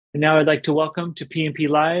And now I'd like to welcome to PNP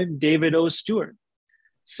Live, David O. Stewart,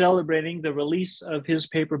 celebrating the release of his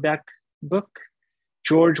paperback book,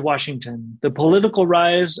 George Washington, The Political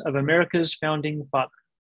Rise of America's Founding Father.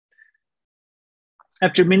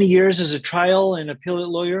 After many years as a trial and appellate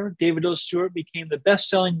lawyer, David O. Stewart became the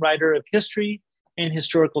best-selling writer of history and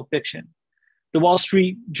historical fiction. The Wall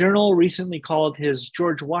Street Journal recently called his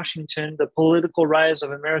George Washington, The Political Rise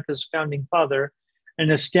of America's Founding Father,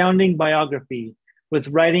 an astounding biography with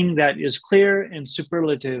writing that is clear and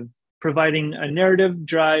superlative, providing a narrative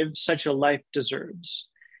drive such a life deserves.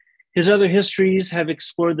 His other histories have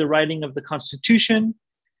explored the writing of the Constitution,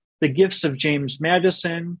 the gifts of James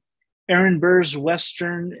Madison, Aaron Burr's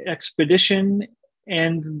Western Expedition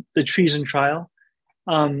and the treason trial,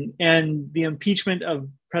 and the impeachment of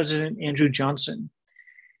President Andrew Johnson.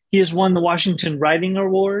 He has won the Washington Writing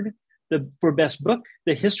Award for Best Book,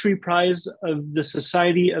 the History Prize of the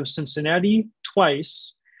Society of Cincinnati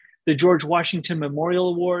twice, the George Washington Memorial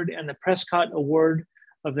Award, and the Prescott Award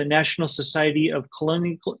of the National Society of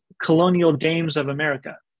Colonial Dames of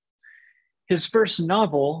America. His first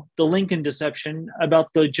novel, The Lincoln Deception, about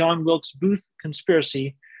the John Wilkes Booth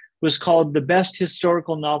conspiracy, was called the best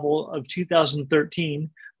historical novel of 2013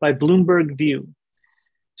 by Bloomberg View.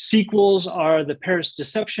 Sequels are The Paris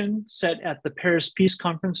Deception, set at the Paris Peace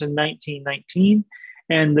Conference in 1919,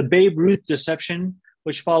 and The Babe Ruth Deception,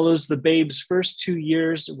 which follows the Babe's first 2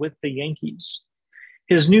 years with the Yankees.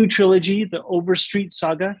 His new trilogy, The Overstreet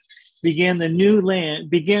Saga, began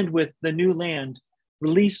with The New Land,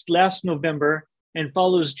 released last November, and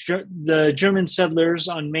follows the German settlers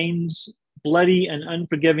on Maine's bloody and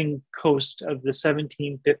unforgiving coast of the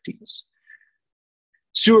 1750s.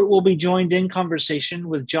 Stewart will be joined in conversation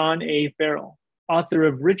with John A. Farrell, author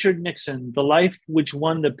of Richard Nixon, The Life Which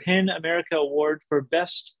Won the PEN America Award for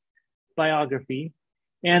Best Biography,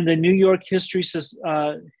 and the New York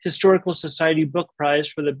Historical Society Book Prize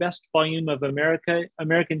for the Best Volume of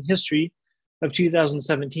American History of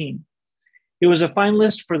 2017. He was a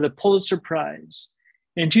finalist for the Pulitzer Prize.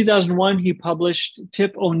 In 2001, he published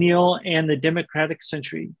Tip O'Neill and the Democratic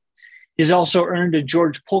Century. He's also earned a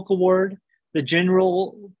George Polk Award, the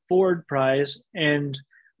Gerald Ford Prize, and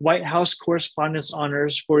White House Correspondents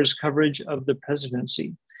honors for his coverage of the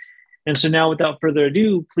presidency. And so now, without further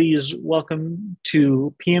ado, please welcome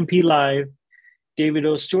to PNP Live, David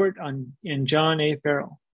O. Stewart and John A.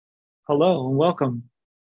 Farrell. Hello and welcome.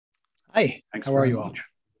 Hi, Thanks how are you much. all?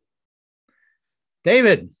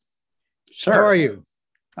 David, Sir, how are you?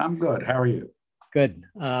 I'm good. How are you? Good.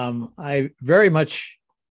 I very much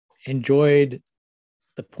enjoyed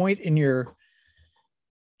the point in your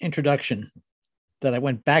introduction that I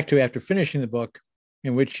went back to after finishing the book,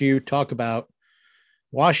 in which you talk about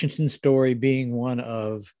Washington's story being one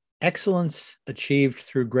of excellence achieved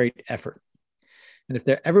through great effort. And if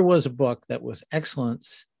there ever was a book that was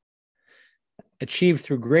excellence achieved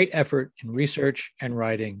through great effort in research and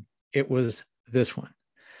writing, it was this one.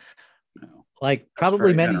 Like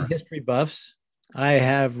probably many history buffs, I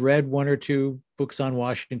have read one or two books on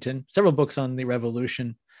Washington, several books on the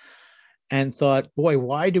Revolution, and thought, boy,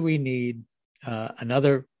 why do we need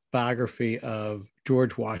another biography of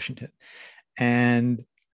George Washington? And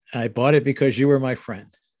I bought it because you were my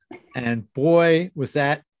friend. And boy, was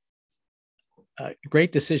that a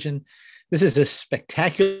great decision. This is a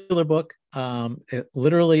spectacular book. It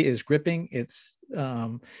literally is gripping. It's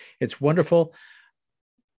wonderful.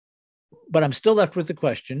 But I'm still left with the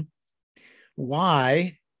question,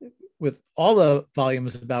 why, with all the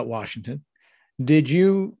volumes about Washington, did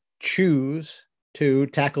you choose to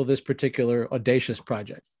tackle this particular audacious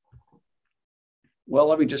project? Well,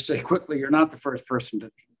 let me just say quickly, you're not the first person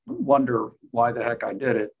to wonder why the heck I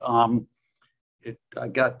did it. I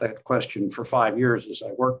got that question for 5 years as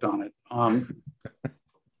I worked on it.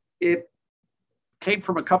 It came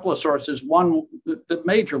from a couple of sources. One, the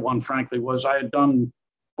major one, frankly, was I had done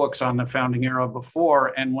books on the founding era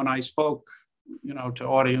before. And when I spoke, to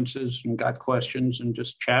audiences and got questions and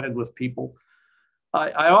just chatted with people,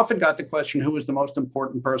 I often got the question, who was the most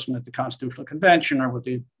important person at the Constitutional Convention or with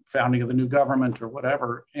the founding of the new government or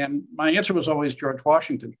whatever? And my answer was always George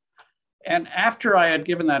Washington. And after I had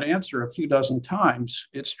given that answer a few dozen times,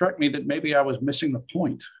 it struck me that maybe I was missing the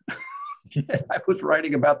point. I was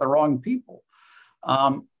writing about the wrong people.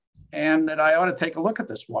 And that I ought to take a look at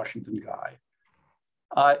this Washington guy.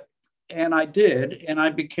 And I did, and I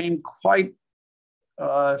became quite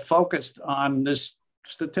focused on this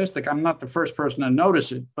statistic. I'm not the first person to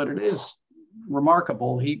notice it, but it is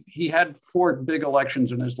remarkable. He had 4 big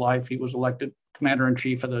elections in his life. He was elected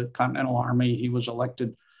commander-in-chief of the Continental Army. He was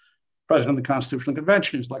elected president of the Constitutional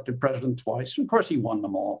Convention. He was elected president twice. And of course, he won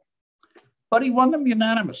them all. but he won them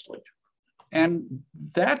unanimously. And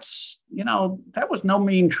that's, that was no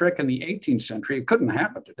mean trick in the 18th century. It couldn't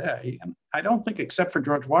happen today. And I don't think, except for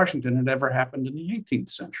George Washington, it ever happened in the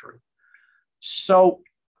 18th century. So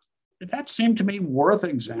that seemed to me worth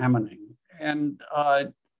examining. And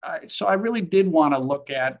so I really did want to look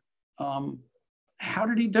at how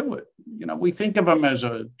did he do it? We think of him as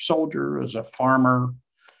a soldier, as a farmer,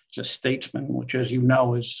 as a statesman, which, as you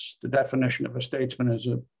know, is the definition of a statesman is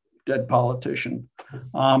a dead politician.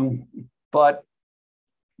 But,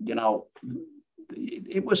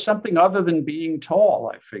 it was something other than being tall,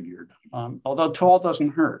 I figured, although tall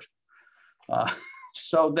doesn't hurt.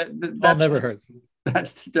 So that's never hurt.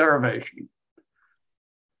 That's the derivation.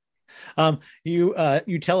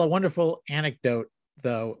 You tell a wonderful anecdote,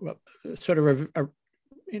 though, sort of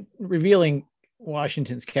revealing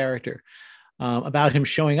Washington's character, about him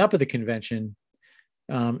showing up at the convention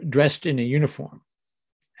dressed in a uniform.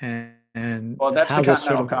 And well, that's the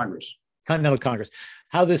Continental Congress. Continental Congress.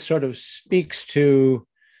 How this sort of speaks to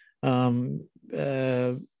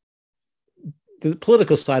the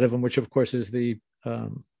political side of him, which of course is the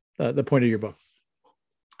point of your book.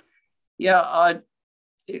 Yeah,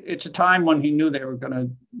 it's a time when he knew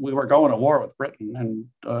we were going to war with Britain, and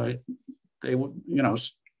they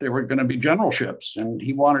were going to be generalships, and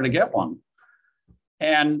he wanted to get one.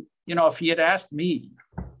 And if he had asked me,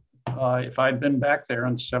 if I'd been back there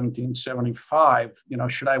in 1775,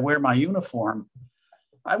 should I wear my uniform?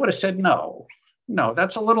 I would have said no. No,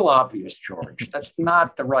 that's a little obvious, George. That's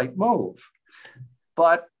not the right move.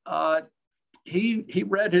 But he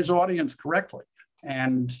read his audience correctly.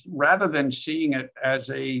 And rather than seeing it as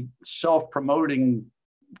a self-promoting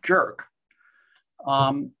jerk,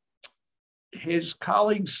 his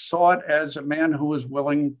colleagues saw it as a man who was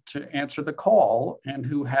willing to answer the call and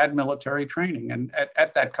who had military training. And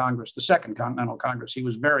at that Congress, the Second Continental Congress, he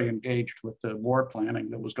was very engaged with the war planning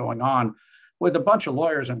that was going on with a bunch of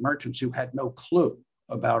lawyers and merchants who had no clue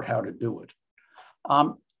about how to do it.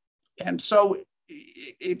 And so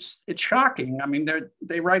it's shocking. I mean,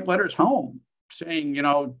 they write letters home saying,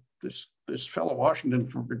 this fellow Washington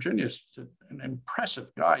from Virginia is an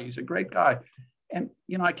impressive guy. He's a great guy. And,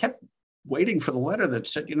 I kept waiting for the letter that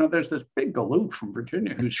said, there's this big galoot from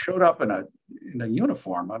Virginia who showed up in a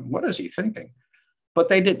uniform. I mean, what is he thinking? But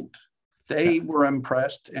they didn't. They were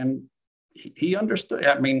impressed, and he understood.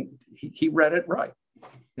 I mean, he read it right.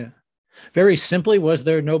 Yeah. Very simply, was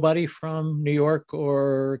there nobody from New York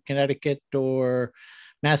or Connecticut or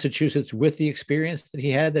Massachusetts with the experience that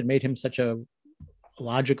he had that made him such a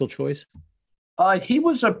logical choice? He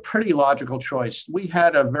was a pretty logical choice. We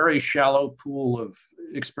had a very shallow pool of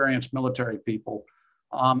experienced military people.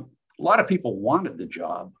 A lot of people wanted the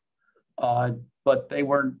job, but they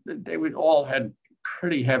would all had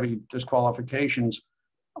pretty heavy disqualifications.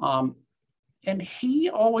 And he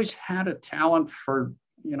always had a talent for,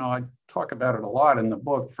 I talk about it a lot in the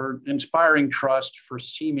book, for inspiring trust, for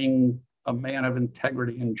seeming a man of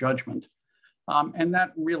integrity and judgment. And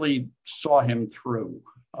that really saw him through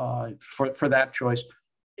for that choice.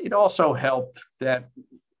 It also helped that,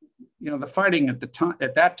 the fighting at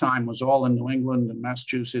that time was all in New England and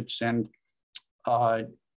Massachusetts, and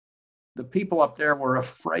the people up there were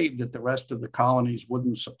afraid that the rest of the colonies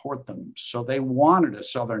wouldn't support them. So they wanted a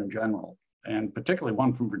Southern general, and particularly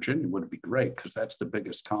one from Virginia would be great because that's the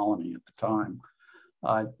biggest colony at the time.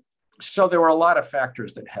 So there were a lot of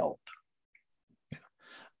factors that helped.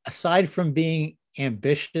 Aside from being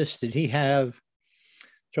ambitious, did he have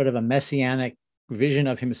sort of a messianic vision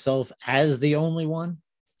of himself as the only one?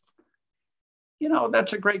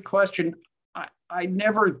 That's a great question. I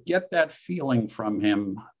never get that feeling from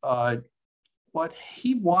him. What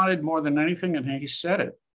he wanted more than anything, and he said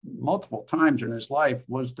it multiple times in his life,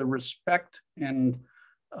 was the respect and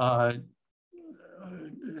the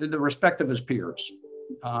respect of his peers,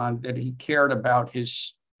 that he cared about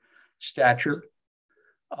his stature.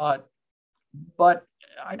 But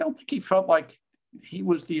I don't think he felt like he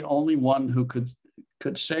was the only one who could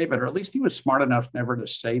save it, or at least he was smart enough never to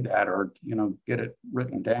say that or, get it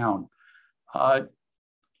written down.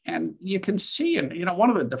 And you can see, and one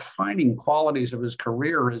of the defining qualities of his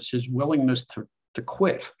career is his willingness to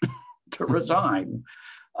quit, to resign.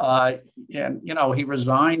 And he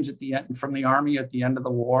resigns at the end from the army at the end of the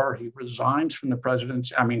war. He resigns from the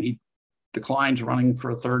presidency. I mean, he declines running for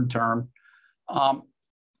a third term.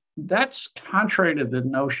 That's contrary to the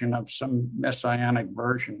notion of some messianic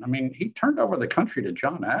version. I mean, he turned over the country to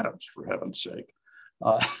John Adams, for heaven's sake.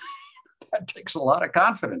 That takes a lot of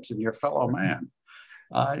confidence in your fellow man.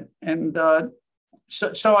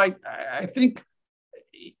 So I think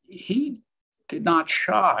he did not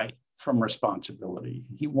shy from responsibility.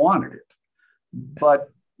 He wanted it. But,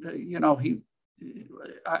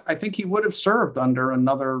 I think he would have served under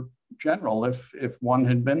another general if one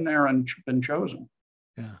had been there and been chosen.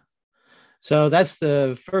 Yeah. So that's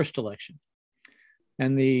the first election.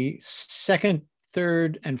 And the second,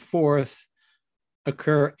 third, and fourth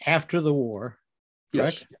occur after the war,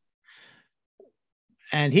 correct? Yes.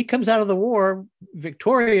 And he comes out of the war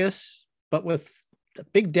victorious, but with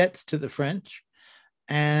big debts to the French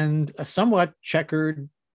and a somewhat checkered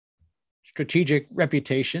strategic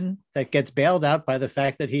reputation that gets bailed out by the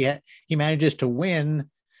fact that he manages to win,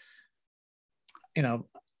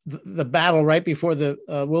 the battle right before the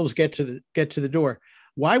wolves get to the door.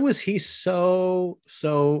 Why was he so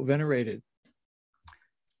venerated?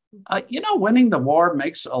 Winning the war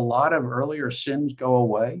makes a lot of earlier sins go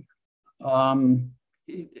away.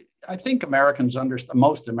 I think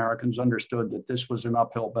most Americans understood that this was an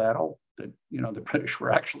uphill battle, that, the British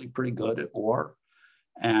were actually pretty good at war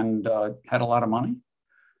and had a lot of money.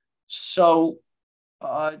 So,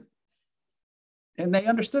 and they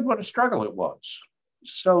understood what a struggle it was.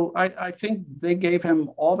 So I think they gave him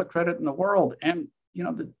all the credit in the world. And,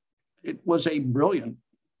 it was a brilliant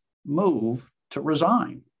move to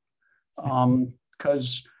resign,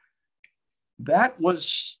 because that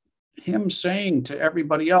was him saying to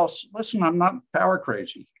everybody else, listen, I'm not power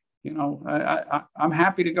crazy. I'm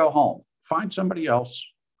happy to go home. Find somebody else.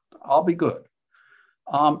 I'll be good.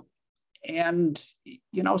 And,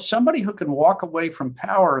 somebody who can walk away from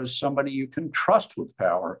power is somebody you can trust with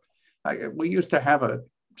power. We used to have a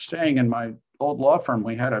saying in my old law firm.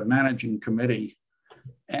 We had a managing committee.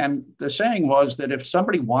 And the saying was that if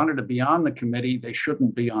somebody wanted to be on the committee, they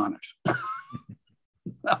shouldn't be on it.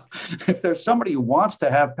 If there's somebody who wants to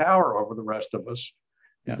have power over the rest of us,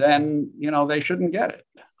 then, they shouldn't get it.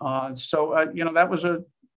 That was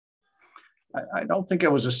I don't think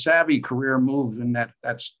it was a savvy career move, and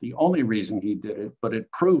that's the only reason he did it, but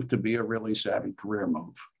it proved to be a really savvy career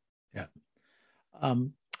move. Yeah.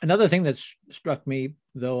 Another thing that struck me,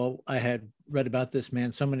 though I had read about this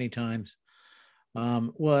man so many times,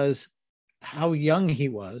 was how young he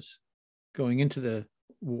was going into the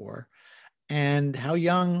war and how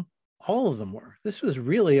young all of them were. This was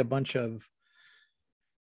really a bunch of,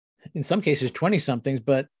 in some cases, 20-somethings,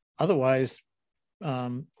 but otherwise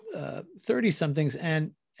 30-somethings,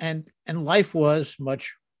 and life was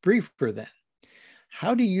much briefer then.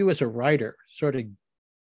 How do you, as a writer, sort of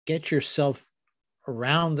get yourself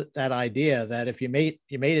around that idea that if you made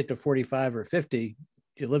it to 45 or 50,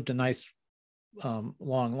 you lived a nice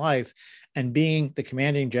long life, and being the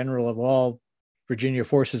commanding general of all Virginia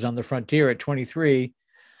forces on the frontier at 23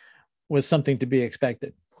 was something to be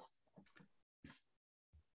expected?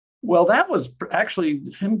 Well, that was actually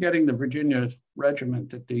him getting the Virginia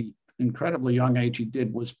regiment at the incredibly young age he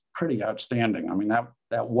did was pretty outstanding. I mean,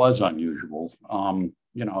 that was unusual.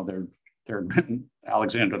 There had been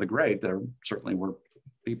Alexander the Great. There certainly were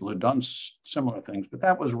people who had done similar things, but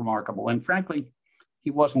that was remarkable. And frankly,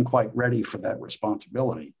 he wasn't quite ready for that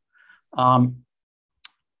responsibility.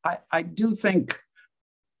 I do think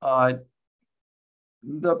the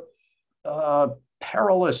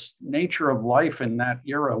perilous nature of life in that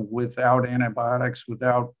era, without antibiotics,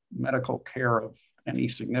 without medical care of any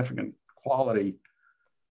significant quality,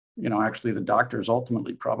 actually the doctors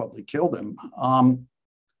ultimately probably killed him.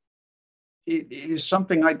 It is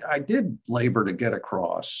something I did labor to get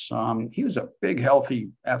across. He was a big, healthy,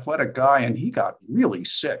 athletic guy, and he got really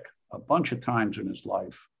sick a bunch of times in his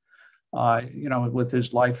life, with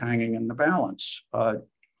his life hanging in the balance.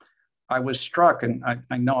 I was struck, and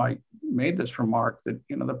I know I made this remark, that,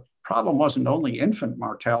 the problem wasn't only infant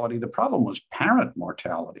mortality, the problem was parent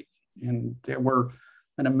mortality. And there were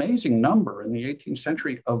an amazing number in the 18th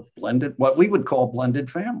century of what we would call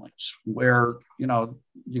blended families, where, you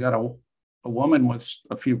got a woman with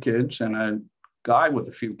a few kids and a guy with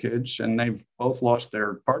a few kids, and they've both lost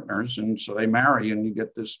their partners. And so they marry, and you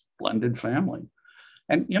get this blended family.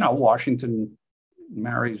 And, Washington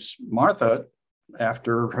marries Martha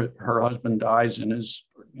after her husband dies in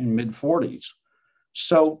mid-40s.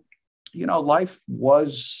 So, life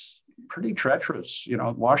was pretty treacherous.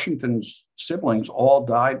 Washington's siblings all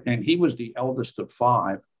died, and he was the eldest of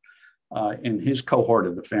 5 in his cohort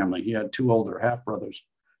of the family. He had 2 older half-brothers,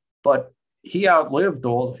 but he outlived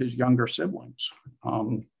all his younger siblings.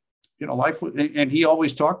 Life, and he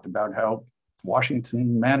always talked about how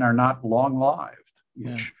Washington men are not long-lived,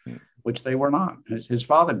 which they were not. His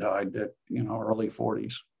father died at early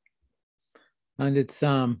 40s. And it's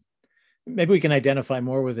maybe we can identify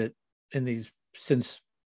more with it since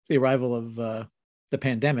the arrival of the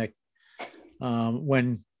pandemic,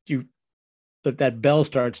 when that bell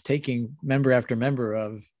starts taking member after member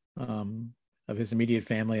of his immediate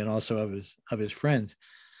family and also of his friends.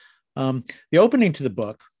 The opening to the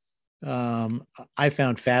book I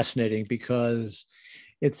found fascinating because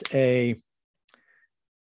it's a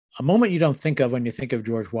moment you don't think of when you think of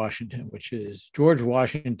George Washington, which is George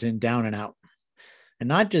Washington down and out. And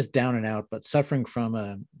not just down and out, but suffering from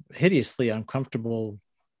a hideously uncomfortable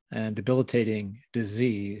and debilitating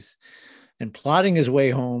disease, and plodding his way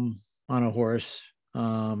home on a horse,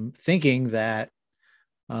 thinking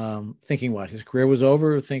what his career was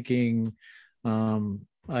over, thinking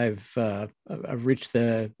I've reached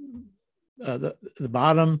the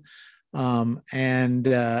bottom, and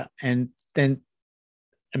then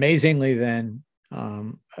amazingly then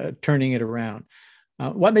turning it around.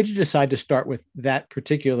 What made you decide to start with that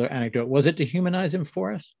particular anecdote? Was it to humanize him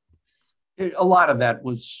for us? A lot of that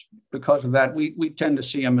was because of that. We tend to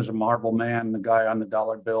see him as a marble man, the guy on the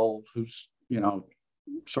dollar bill who's,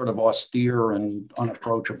 sort of austere and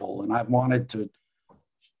unapproachable. And I wanted to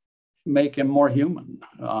make him more human.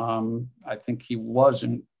 I think he was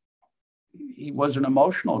an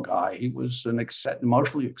emotional guy. He was an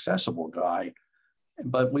emotionally accessible guy,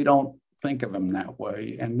 but we don't think of him that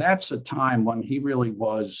way. And that's a time when he really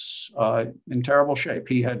was in terrible shape.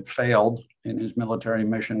 He had failed in his military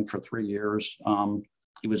mission for 3 years.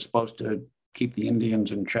 He was supposed to keep the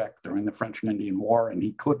Indians in check during the French and Indian War, and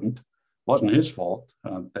he couldn't. It wasn't his fault.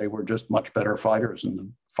 They were just much better fighters in the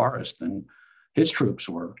forest than his troops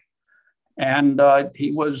were. And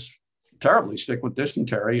he was terribly sick with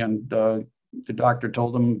dysentery. And the doctor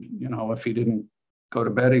told him, if he didn't go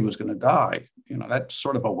to bed, he was going to die. That's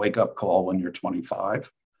sort of a wake-up call when you're 25.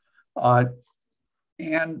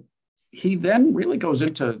 And he then really goes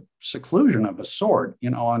into seclusion of a sort,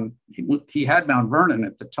 and he had Mount Vernon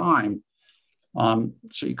at the time. So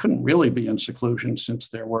he couldn't really be in seclusion since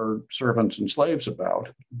there were servants and slaves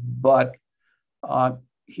about. But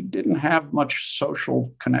he didn't have much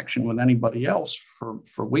social connection with anybody else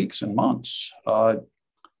for weeks and months. He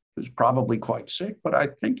was probably quite sick, but I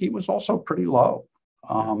think he was also pretty low.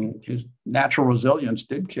 His natural resilience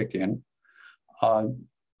did kick in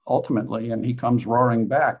ultimately, and he comes roaring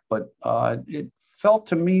back. But it felt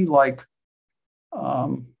to me like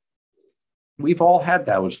we've all had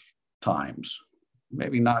those times,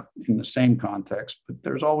 maybe not in the same context, but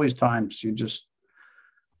there's always times you're just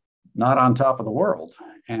not on top of the world.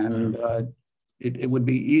 And it would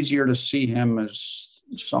be easier to see him as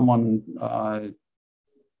someone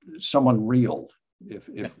real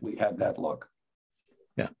if we had that look.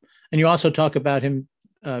 Yeah. And you also talk about him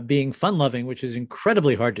being fun-loving, which is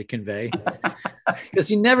incredibly hard to convey because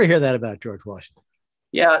you never hear that about George Washington.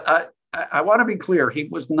 Yeah, I want to be clear. He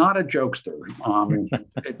was not a jokester.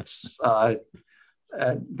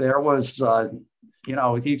 There was,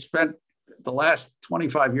 he spent the last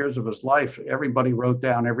 25 years of his life, everybody wrote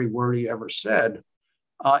down every word he ever said,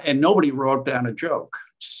 and nobody wrote down a joke.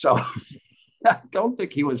 So I don't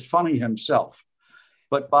think he was funny himself.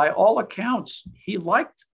 But by all accounts, he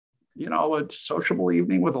liked, a sociable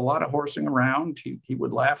evening with a lot of horsing around. He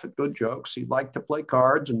would laugh at good jokes. He liked to play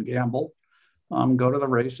cards and gamble, go to the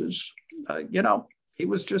races. He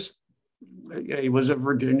was he was a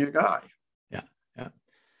Virginia guy. Yeah, yeah.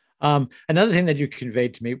 Another thing that you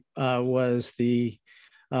conveyed to me was the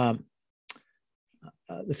fact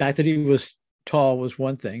that he was tall was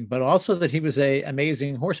one thing, but also that he was an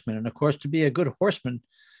amazing horseman. And of course, to be a good horseman,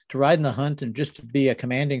 to ride in the hunt and just to be a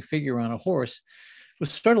commanding figure on a horse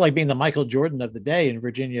was sort of like being the Michael Jordan of the day in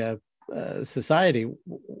Virginia society,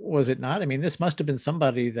 was it not? I mean, this must have been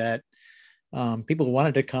somebody that people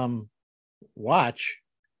wanted to come watch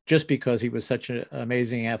just because he was such an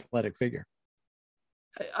amazing athletic figure.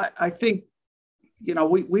 I think,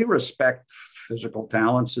 we respect physical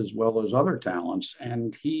talents as well as other talents,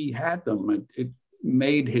 and he had them. It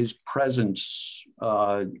made his presence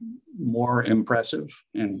more impressive,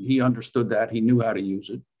 and he understood that. He knew how to use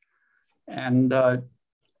it. And,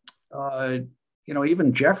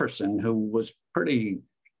 even Jefferson, who was pretty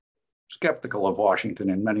skeptical of Washington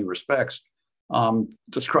in many respects,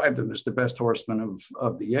 described him as the best horseman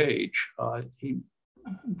of the age. He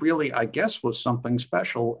really, I guess, was something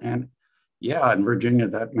special. And yeah, in Virginia,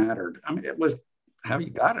 that mattered. I mean, it was how you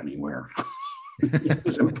got anywhere. It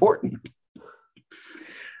was important.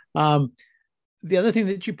 The other thing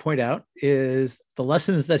that you point out is the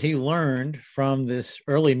lessons that he learned from this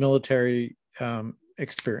early military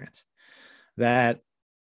experience, that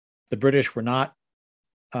the British were not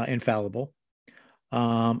infallible,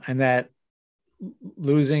 and that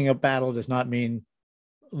losing a battle does not mean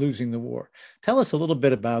losing the war. Tell us a little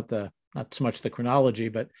bit about not so much the chronology,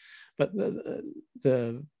 but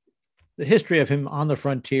the history of him on the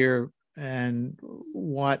frontier and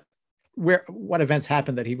what what events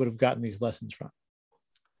happened that he would have gotten these lessons from?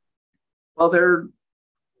 Well, there are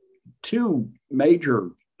two major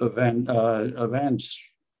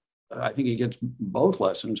events I think he gets both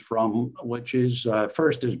lessons from, which is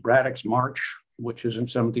first is Braddock's March, which is in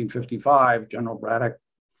 1755. General Braddock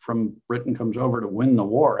from Britain comes over to win the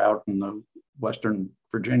war out in the Western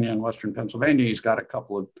Virginia and Western Pennsylvania. He's got a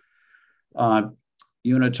couple of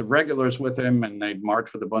units of regulars with him, and they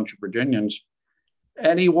march with a bunch of Virginians.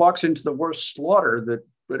 And he walks into the worst slaughter that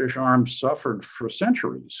British arms suffered for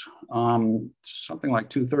centuries. Something like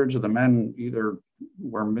 2/3 of the men either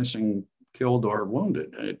were missing, killed, or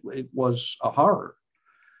wounded. It was a horror.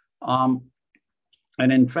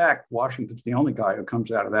 And in fact, Washington's the only guy who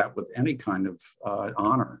comes out of that with any kind of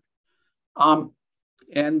honor.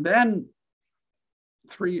 And then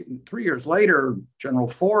three years later, General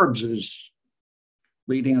Forbes is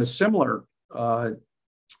leading a similar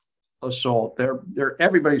assault.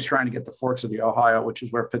 Everybody's trying to get the forks of the Ohio, which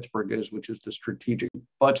is where Pittsburgh is, which is the strategic.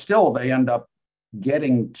 But still, they end up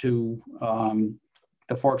getting to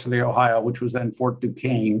the forks of the Ohio, which was then Fort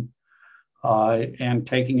Duquesne, and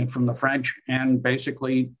taking it from the French and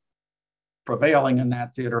basically prevailing in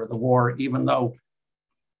that theater of the war, even though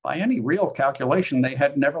by any real calculation, they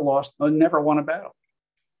had never won a battle.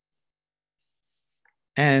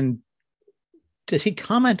 And does he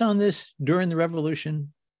comment on this during the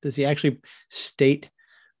Revolution? Does he actually state,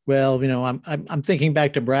 well, I'm thinking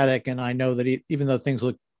back to Braddock, and I know that even though things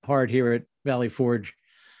look hard here at Valley Forge,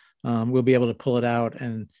 we'll be able to pull it out.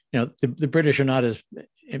 And, the British are not as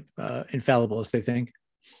infallible as they think.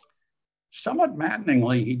 Somewhat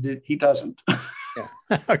maddeningly, he doesn't. Yeah.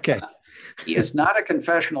 Okay. He is not a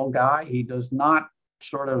confessional guy. He does not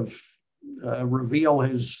sort of reveal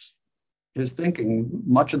his thinking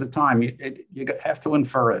much of the time. You have to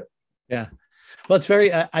infer it. Yeah. Well, it's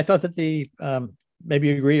very. I thought that maybe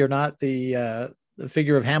you agree or not, the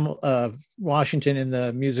figure of Washington in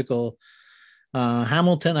the musical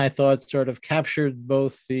Hamilton, I thought sort of captured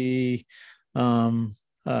both the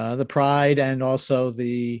pride and also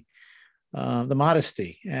the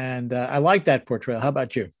modesty, and I like that portrayal. How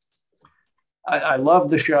about you? I love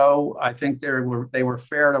the show. I think they were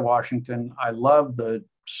fair to Washington. I love the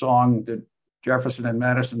song that Jefferson and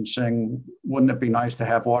Madison sing, "Wouldn't it be nice to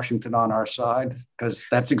have Washington on our side?" Because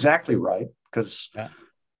that's exactly right. Because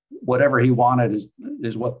whatever he wanted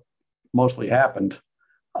is what mostly happened.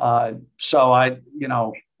 So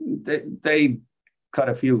they cut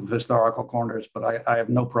a few historical corners, but I have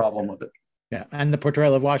no problem with it. Yeah, and the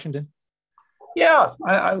portrayal of Washington. Yeah,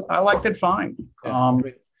 I liked it fine. Yeah.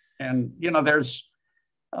 And there's.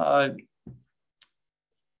 I'm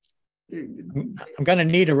going to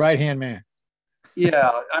need a right-hand man.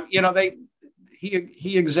 Yeah,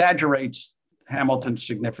 he exaggerates Hamilton's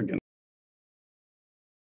significance.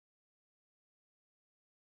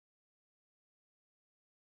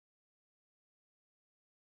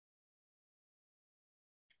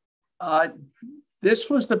 This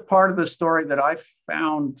was the part of the story that I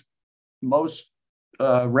found most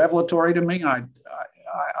revelatory to me.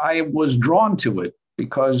 I was drawn to it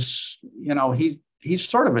because he's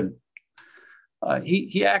sort of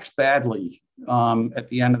he acts badly at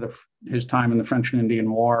the end of his time in the French and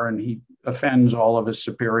Indian War, and he offends all of his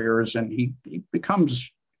superiors, and he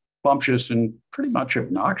becomes bumptious and pretty much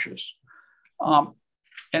obnoxious.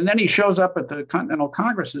 And then he shows up at the Continental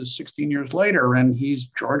Congresses 16 years later, and he's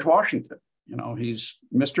George Washington. He's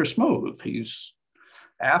Mr. Smooth. He's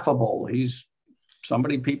affable. He's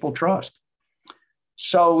somebody people trust.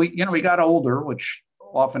 So, he got older, which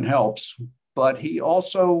often helps, but he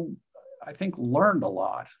also, I think, learned a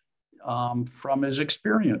lot from his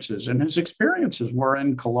experiences. And his experiences were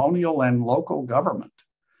in colonial and local government,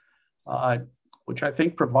 which I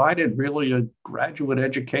think provided really a graduate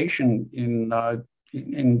education in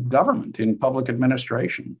government, in public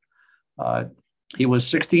administration. He was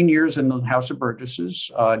 16 years in the House of Burgesses,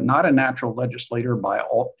 not a natural legislator by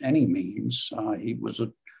any means. He was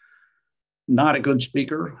not a good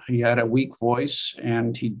speaker. He had a weak voice,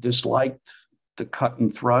 and he disliked the cut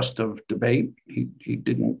and thrust of debate. He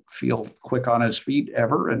didn't feel quick on his feet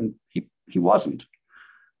ever, and he wasn't.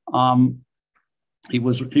 He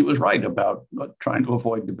was right about trying to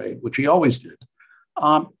avoid debate, which he always did.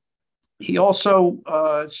 He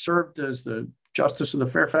also served as the justice of the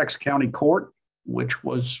Fairfax County Court, which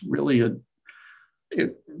was really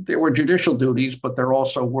there were judicial duties, but there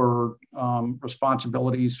also were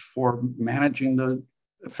responsibilities for managing the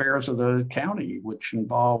affairs of the county, which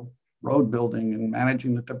involved road building and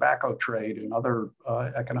managing the tobacco trade and other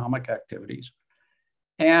economic activities.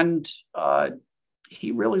 And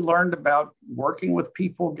he really learned about working with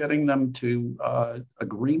people, getting them to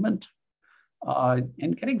agreement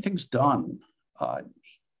and getting things done.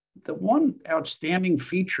 The one outstanding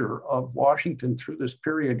feature of Washington through this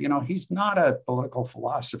period, he's not a political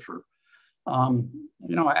philosopher.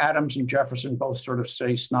 Adams and Jefferson both sort of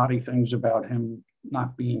say snotty things about him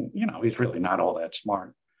not being, he's really not all that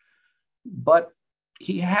smart. But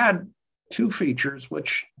he had two features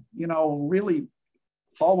which, really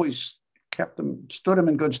always stood him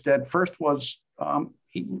in good stead. First was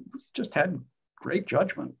he just had great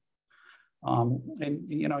judgment. And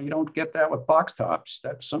you don't get that with box tops.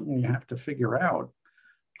 That's something you have to figure out.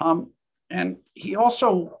 And he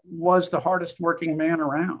also was the hardest working man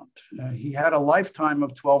around. He had a lifetime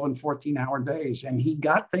of 12 and 14-hour days, and he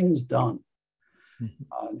got things done.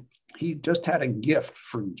 He just had a gift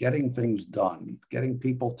for getting things done, getting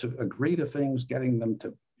people to agree to things,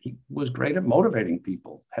 he was great at motivating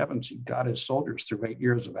people. Heavens, he got his soldiers through 8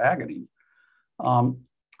 years of agony.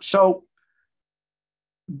 So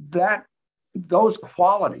those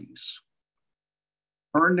qualities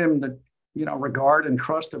earned him the regard and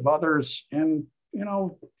trust of others, and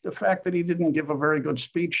the fact that he didn't give a very good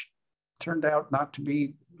speech turned out not to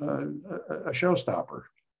be a showstopper.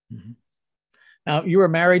 Mm-hmm. Now, you were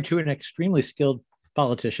married to an extremely skilled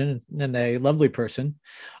politician and a lovely person,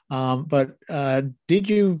 but did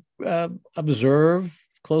you observe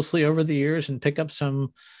closely over the years and pick up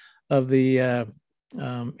some of the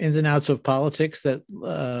ins and outs of politics that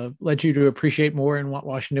led you to appreciate more in what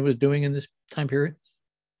Washington was doing in this time period?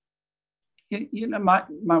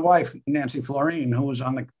 My wife, Nancy Florine, who was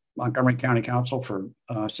on the Montgomery County Council for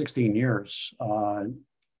 16 years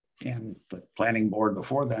and the planning board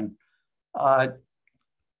before then,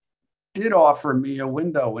 did offer me a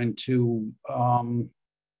window into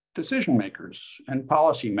decision makers and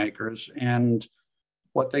policymakers and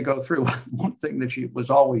what they go through. One thing that she was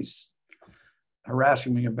always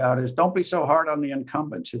harassing me about is, don't be so hard on the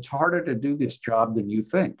incumbents. It's harder to do this job than you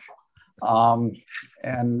think. And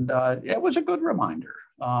it was a good reminder.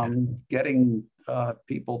 Getting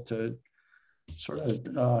people to sort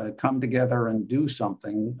of come together and do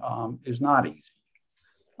something is not easy.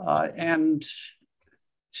 And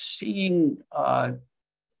seeing the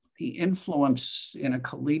influence in a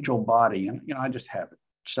collegial body, and I just have it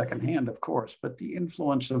secondhand, of course, but the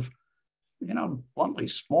influence of bluntly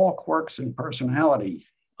small quirks in personality,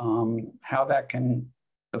 how that can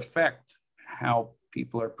affect how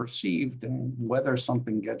people are perceived and whether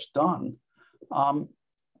something gets done,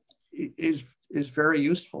 is very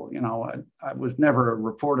useful. I was never a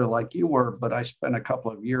reporter like you were, but I spent a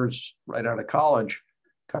couple of years right out of college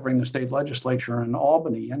covering the state legislature in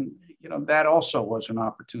Albany. And, that also was an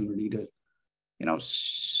opportunity to,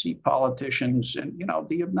 see politicians, and,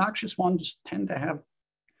 the obnoxious ones tend to have,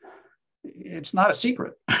 it's not a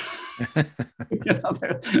secret.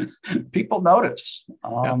 People notice.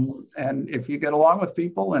 And if you get along with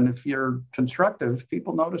people and if you're constructive,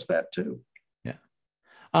 people notice that too. Yeah.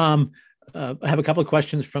 I have a couple of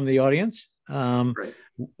questions from the audience.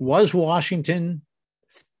 Was Washington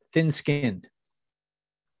thin-skinned?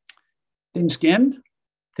 Thin-skinned?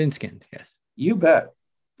 Thin-skinned, yes. You bet.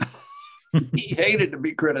 He hated to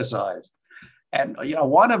be criticized. And,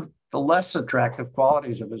 one of the less attractive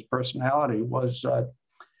qualities of his personality was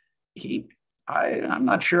I'm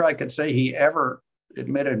not sure I could say he ever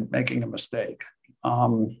admitted making a mistake.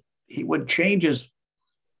 He would change his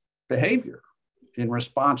behavior in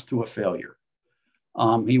response to a failure.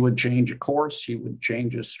 He would change a course, he would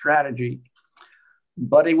change his strategy,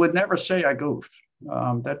 but he would never say, I goofed.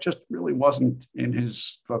 That just really wasn't in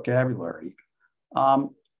his vocabulary.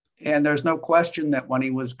 And there's no question that when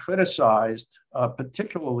he was criticized,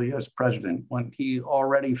 particularly as president, when he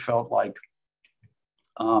already felt like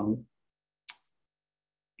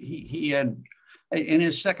he had, in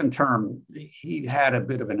his second term, he had a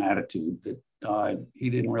bit of an attitude that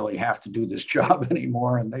he didn't really have to do this job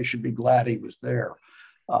anymore, and they should be glad he was there.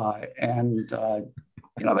 There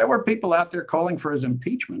were people out there calling for his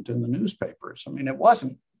impeachment in the newspapers. I mean, it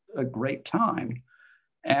wasn't a great time.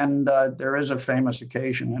 And there is a famous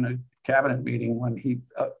occasion in a cabinet meeting when he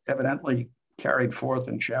evidently carried forth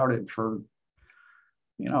and shouted for,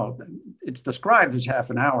 it's described as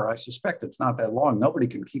half an hour. I suspect it's not that long. Nobody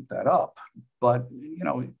can keep that up. But,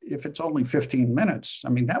 if it's only 15 minutes, I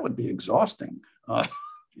mean, that would be exhausting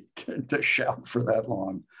to shout for that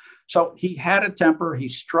long. So he had a temper. He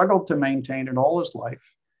struggled to maintain it all his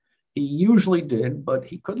life. He usually did, but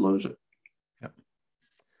he could lose it. Yep.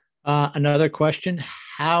 Another question: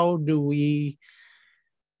 how do we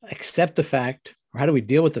accept the fact, or how do we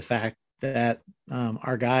deal with the fact that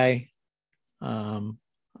our guy on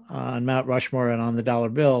Mount Rushmore and on the dollar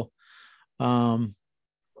bill owned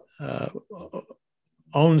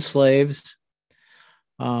slaves,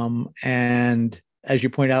 and as you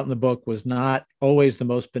point out in the book, was not always the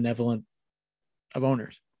most benevolent of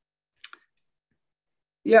owners.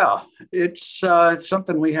 Yeah, it's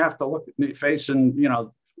something we have to look at, face and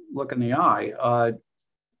look in the eye.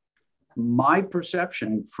 My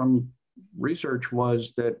perception from research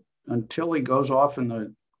was that until he goes off in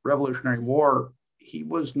the Revolutionary War, he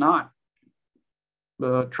was not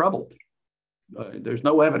troubled. There's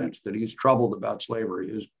no evidence that he's troubled about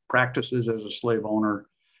slavery. His practices as a slave owner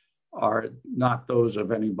are not those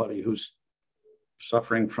of anybody who's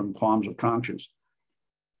suffering from qualms of conscience.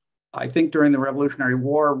 I think during the Revolutionary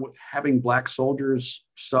War, having Black soldiers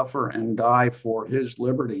suffer and die for his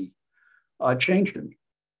liberty changed him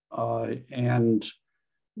and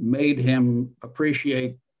made him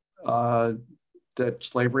appreciate that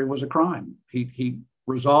slavery was a crime. He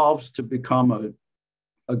resolves to become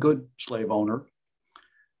a good slave owner.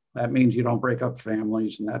 That means you don't break up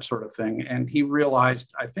families and that sort of thing. And he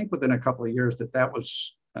realized, I think within a couple of years, that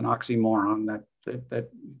was an oxymoron, that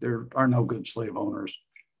there are no good slave owners.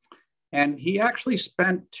 And he actually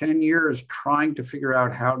spent 10 years trying to figure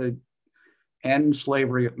out how to end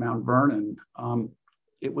slavery at Mount Vernon.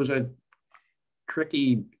 It was a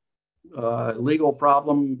tricky legal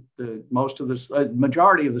problem. The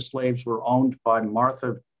majority of the slaves were owned by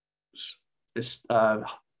Martha's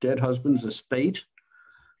dead husband's estate.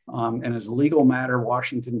 And as a legal matter,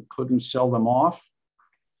 Washington couldn't sell them off.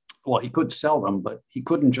 Well, he could sell them, but he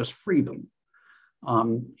couldn't just free them.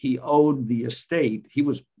 He owed the estate. He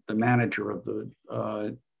was the manager of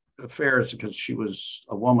the affairs because she was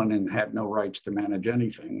a woman and had no rights to manage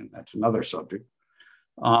anything. And that's another subject.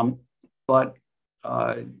 But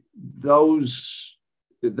the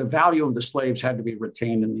value of the slaves had to be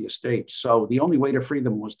retained in the estate. So the only way to free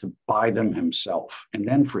them was to buy them himself and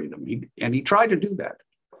then free them. He tried to do that.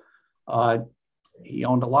 He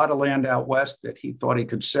owned a lot of land out west that he thought he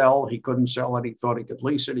could sell. He couldn't sell it. He thought he could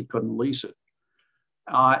lease it. He couldn't lease it.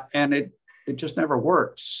 And it just never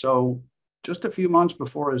worked. So just a few months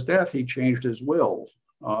before his death, he changed his will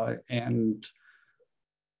and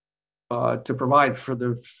to provide for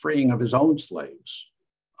the freeing of his own slaves,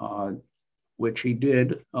 which he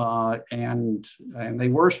did, and they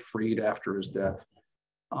were freed after his death.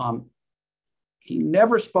 He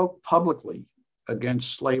never spoke publicly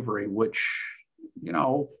against slavery, which,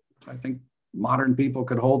 I think modern people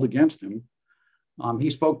could hold against him. He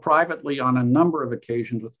spoke privately on a number of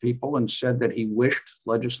occasions with people and said that he wished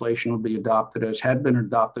legislation would be adopted, as had been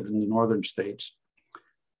adopted in the northern states,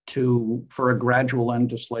 for a gradual end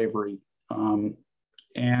to slavery. And,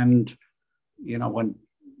 when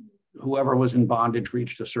whoever was in bondage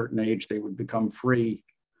reached a certain age, they would become free,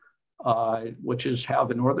 which is how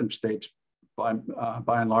the northern states, by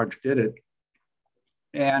and large, did it.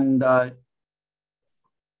 And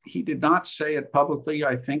he did not say it publicly.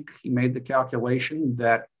 I think he made the calculation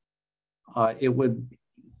that it would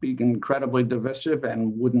be incredibly divisive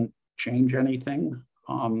and wouldn't change anything.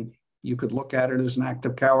 You could look at it as an act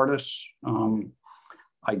of cowardice.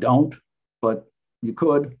 I don't, but you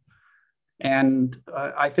could. And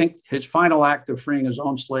I think his final act of freeing his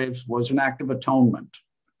own slaves was an act of atonement.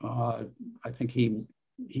 I think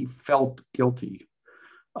he felt guilty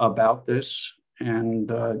about this,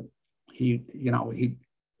 and he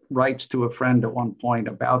writes to a friend at one point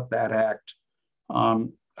about that act.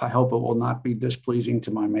 I hope it will not be displeasing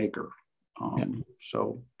to my maker.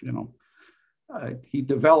 So, he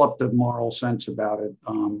developed a moral sense about it.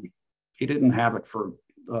 He didn't have it for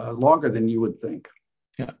longer than you would think.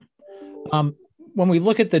 Yeah. When we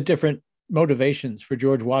look at the different motivations for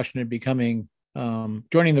George Washington becoming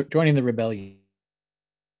joining the rebellion,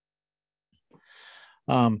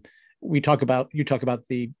 you talk about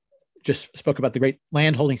the great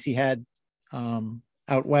land holdings he had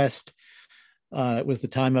out west. It was the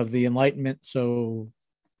time of the Enlightenment, so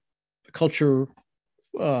the culture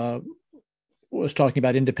was talking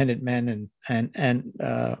about independent men, and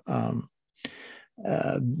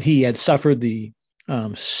he had suffered the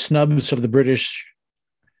snubs of the British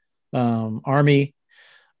army.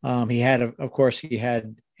 He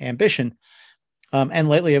had ambition, and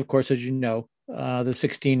lately, of course, as you know, the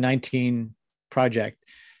 1619 Project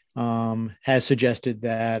has suggested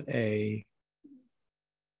that a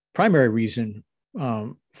primary reason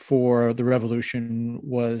for the revolution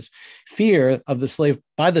was fear of the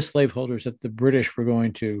slaveholders that the British were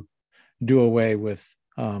going to do away with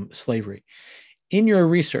slavery. In your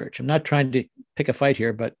research, I'm not trying to pick a fight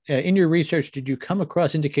here, but in your research, did you come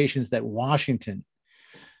across indications that Washington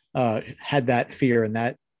had that fear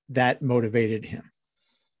and that motivated him?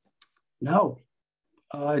 No.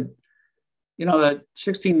 The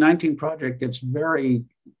 1619 Project gets very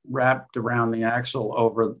wrapped around the axle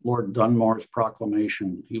over Lord Dunmore's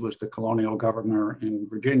proclamation. He was the colonial governor in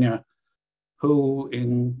Virginia, who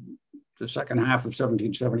in the second half of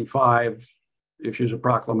 1775 issues a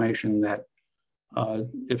proclamation that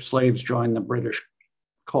if slaves join the British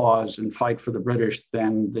cause and fight for the British,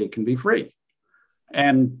 then they can be free.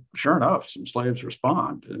 And sure enough, some slaves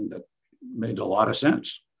respond, and that made a lot of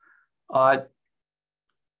sense.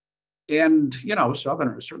 And,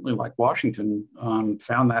 Southerners, certainly like Washington,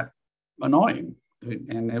 found that annoying.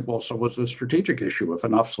 And it also was a strategic issue. If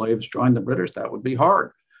enough slaves joined the British, that would be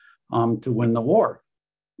hard to win the war.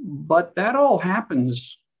 But that all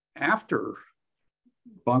happens after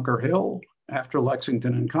Bunker Hill, after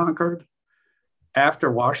Lexington and Concord,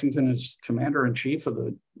 after Washington is commander-in-chief of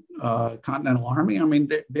the Continental Army. I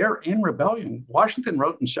mean, they're in rebellion. Washington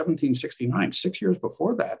wrote in 1769, 6 years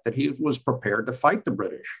before that he was prepared to fight the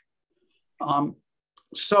British.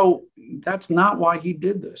 So that's not why he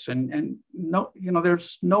did this. And no,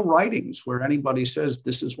 there's no writings where anybody says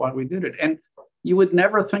this is why we did it. And you would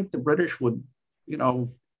never think the British would,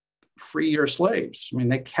 free your slaves. I mean,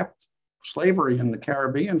 they kept slavery in the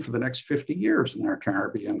Caribbean for the next 50 years in their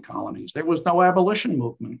Caribbean colonies. There was no abolition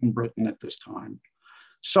movement in Britain at this time.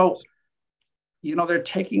 So, they're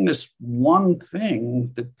taking this one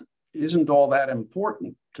thing that isn't all that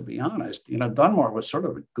important, to be honest. Dunmore was sort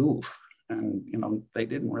of a goof, and, they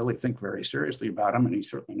didn't really think very seriously about him, and he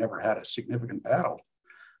certainly never had a significant battle.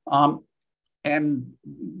 And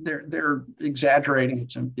they're exaggerating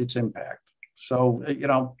its impact. So,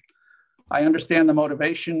 I understand the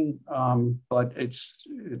motivation, but it's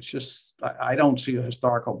just, I don't see a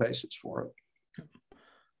historical basis for it.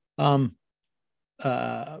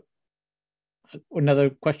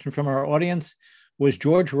 Another question from our audience: was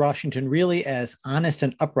George Washington really as honest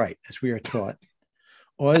and upright as we are taught?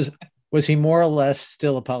 Was he more or less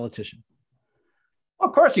still a politician?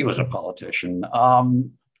 Of course he was a politician. I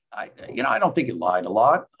don't think he lied a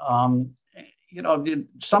lot.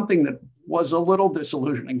 Something that was a little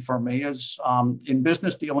disillusioning for me is in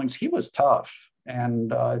business dealings, he was tough,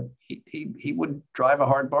 and he would drive a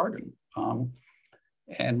hard bargain.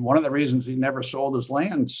 And one of the reasons he never sold his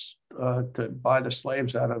lands to buy the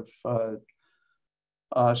slaves out of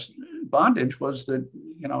bondage was that,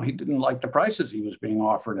 he didn't like the prices he was being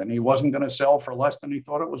offered, and he wasn't going to sell for less than he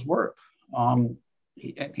thought it was worth.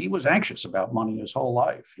 He was anxious about money his whole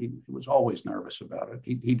life. He was always nervous about it.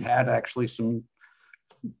 He'd had actually some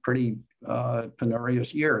pretty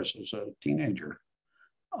penurious years as a teenager.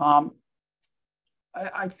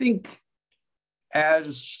 I think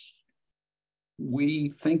as we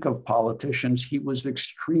think of politicians, he was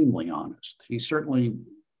extremely honest. He certainly,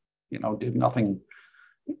 did nothing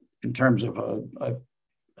in terms of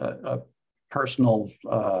a personal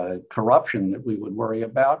corruption that we would worry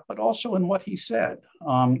about, but also in what he said.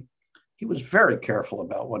 He was very careful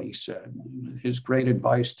about what he said. His great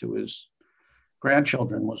advice to his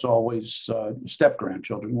grandchildren was always,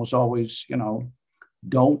 step-grandchildren, was always,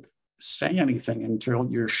 don't say anything until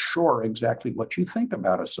you're sure exactly what you think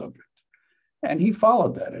about a subject. And he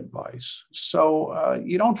followed that advice. So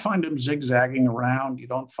you don't find him zigzagging around. You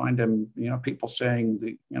don't find him, people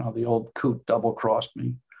saying the old coot double-crossed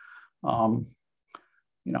me.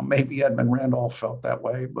 Maybe Edmund Randolph felt that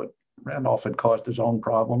way, but Randolph had caused his own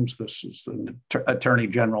problems. This is the attorney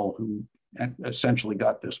general who essentially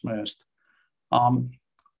got dismissed.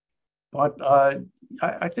 But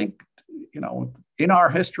I think, in our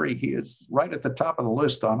history, he is right at the top of the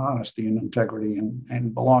list on honesty and integrity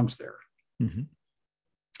and belongs there.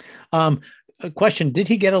 Mm-hmm. A question: did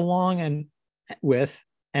he get along with,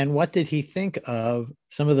 and what did he think of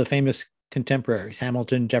some of the famous contemporaries,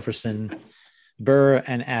 Hamilton, Jefferson, Burr,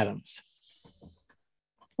 and Adams?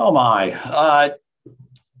 Oh my!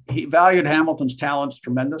 He valued Hamilton's talents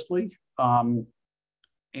tremendously, and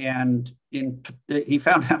he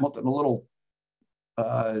found Hamilton a little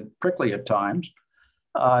prickly at times,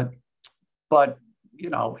 but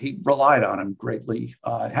he relied on him greatly.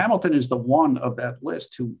 Hamilton is the one of that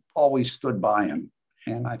list who always stood by him,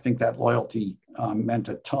 and I think that loyalty meant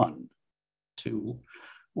a ton to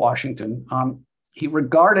Washington. He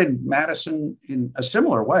regarded Madison in a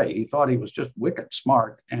similar way. He thought he was just wicked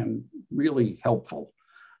smart and really helpful.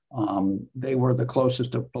 They were the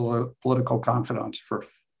closest of political confidants for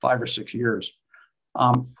 5 or 6 years.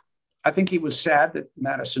 I think he was sad that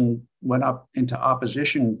Madison went up into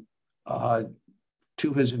opposition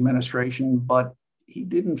to his administration, but he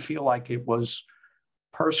didn't feel like it was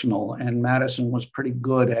personal, and Madison was pretty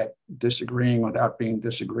good at disagreeing without being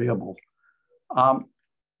disagreeable.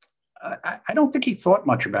 I don't think he thought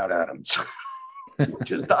much about Adams, which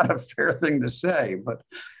is not a fair thing to say, but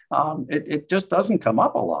It just doesn't come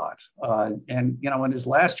up a lot. And, in his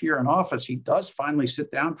last year in office, he does finally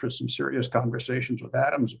sit down for some serious conversations with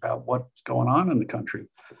Adams about what's going on in the country.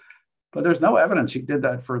 But there's no evidence he did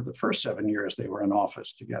that for the first 7 years they were in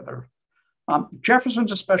office together.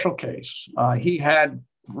 Jefferson's a special case. He had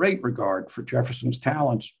great regard for Jefferson's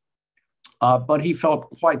talents, but he felt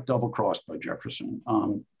quite double-crossed by Jefferson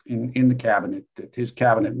in the cabinet, that his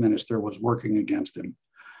cabinet minister was working against him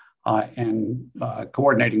and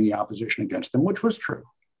coordinating the opposition against him, which was true.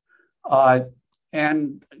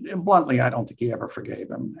 And bluntly, I don't think he ever forgave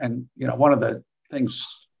him. And, one of the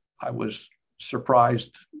things I was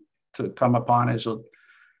surprised to come upon is a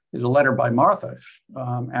letter by Martha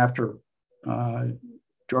after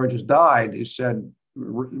George has died, who said,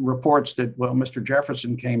 reports that, well, Mr.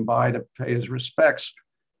 Jefferson came by to pay his respects,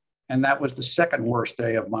 and that was the second worst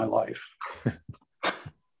day of my life.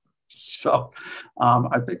 So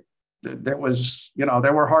I think there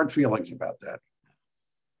were hard feelings about that.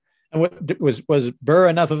 And what was Burr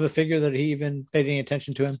enough of a figure that he even paid any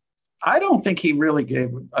attention to him? I don't think he really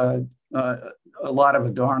gave a lot of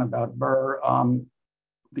a darn about Burr.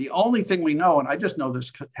 The only thing we know, and I just know this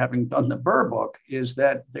having done the Burr book, is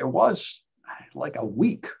that there was like a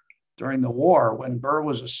week during the war when Burr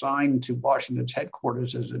was assigned to Washington's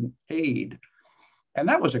headquarters as an aide. And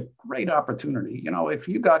that was a great opportunity. If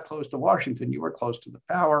you got close to Washington, you were close to the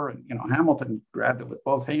power. And, Hamilton grabbed it with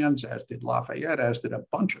both hands, as did Lafayette, as did a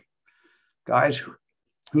bunch of guys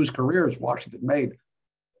whose careers Washington made.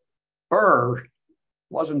 Burr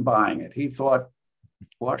wasn't buying it. He thought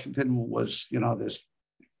Washington was, this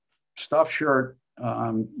stuffed shirt,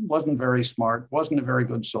 wasn't very smart, wasn't a very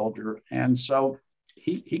good soldier. And so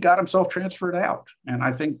he got himself transferred out. And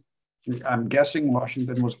I'm guessing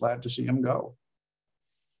Washington was glad to see him go.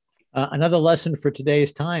 Another lesson for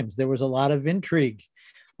today's times. There was a lot of intrigue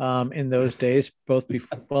in those days, both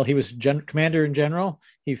before, well, he was commander in general.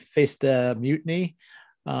 He faced a mutiny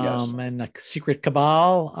and a secret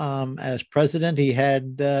cabal. As president, he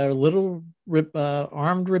had little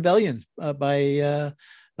armed rebellions by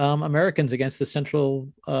Americans against the central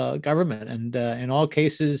government. And in all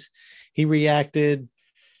cases, he reacted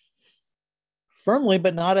firmly,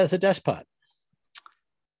 but not as a despot.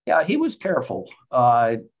 Yeah, he was careful.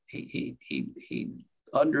 He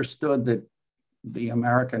understood that the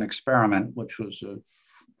American experiment, which was a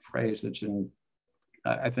phrase that's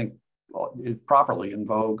I think, properly in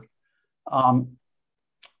vogue,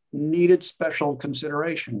 needed special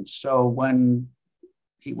consideration. So when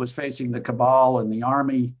he was facing the cabal and the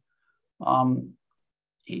army,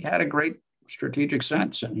 he had a great strategic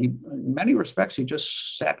sense. And in many respects, he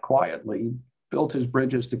just sat quietly, built his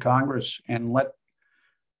bridges to Congress, and let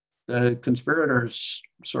the conspirators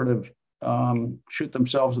sort of shoot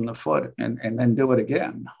themselves in the foot and then do it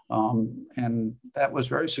again. And that was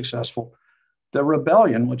very successful. The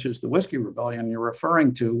rebellion, which is the Whiskey Rebellion you're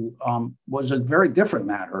referring to, was a very different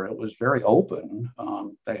matter. It was very open.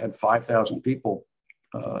 They had 5,000 people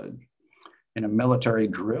in a military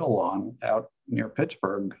drill out near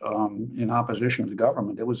Pittsburgh in opposition to the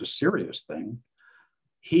government. It was a serious thing.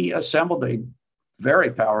 He assembled a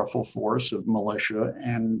very powerful force of militia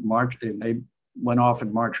and they went off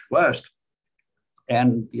and marched west,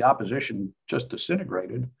 and the opposition just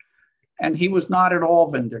disintegrated. And he was not at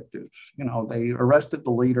all vindictive. They arrested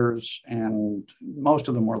the leaders, and most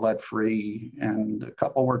of them were let free, and a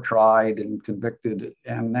couple were tried and convicted,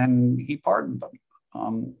 and then he pardoned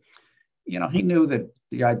them. He knew that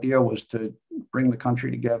the idea was to bring the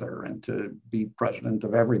country together and to be president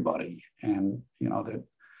of everybody, and that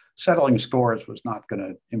settling scores was not going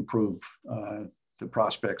to improve the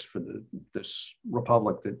prospects for this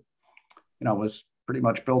republic that was pretty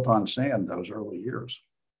much built on sand those early years.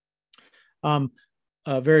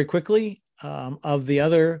 Very quickly, of the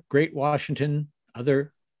other great Washington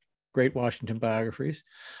biographies,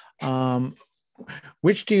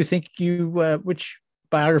 which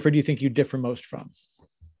biographer do you think you differ most from?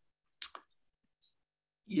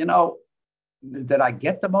 That I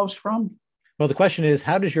get the most from? Well, the question is,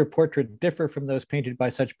 how does your portrait differ from those painted by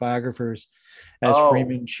such biographers as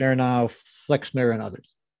Freeman, Chernow, Flexner, and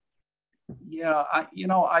others? Yeah,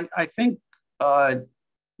 I think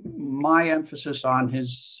my emphasis on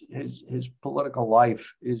his political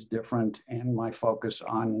life is different, and my focus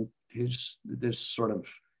on this sort of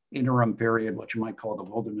interim period, what you might call the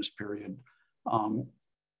wilderness period,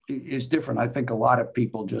 is different. I think a lot of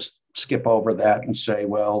people just skip over that and say,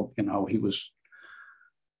 well, he was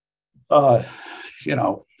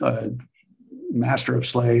master of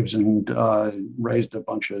slaves and raised a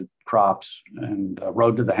bunch of crops and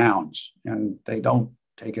rode to the hounds, and they don't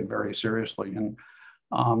take it very seriously. And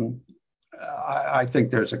I think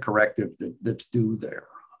there's a corrective that's due there,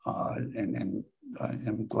 and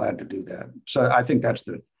I'm glad to do that. So I think that's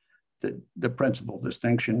the principal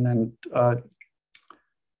distinction. And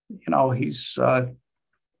he's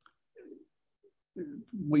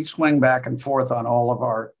we swing back and forth on all of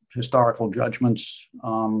our historical judgments,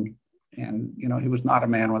 and he was not a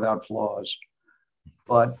man without flaws,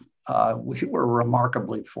 but we were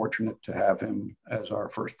remarkably fortunate to have him as our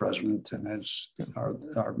first president and as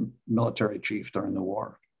our military chief during the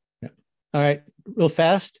war. Yeah. All right, real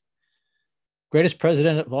fast. Greatest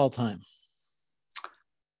president of all time.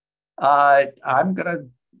 I'm going to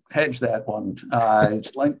hedge that one.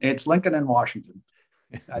 It's Lincoln and Washington.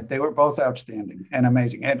 They were both outstanding and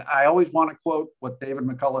amazing. And I always want to quote what David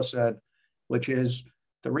McCullough said, which is,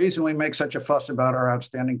 the reason we make such a fuss about our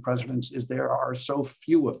outstanding presidents is there are so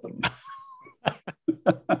few of them.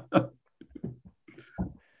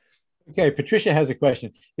 Okay, Patricia has a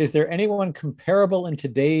question. Is there anyone comparable in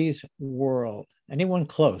today's world? Anyone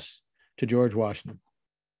close to George Washington?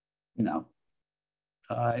 No.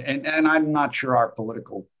 And I'm not sure our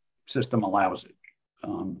political system allows it.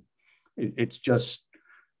 It's just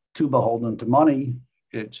too beholden to money.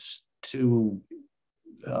 It's too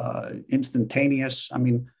instantaneous. I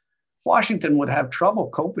mean, Washington would have trouble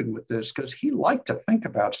coping with this because he liked to think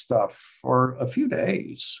about stuff for a few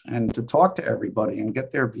days and to talk to everybody and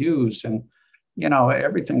get their views. And,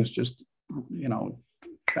 everything's just,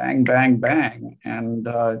 bang, bang, bang. And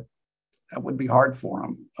that would be hard for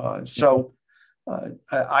him. So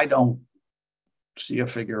I don't see a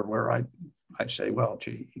figure where I say, well,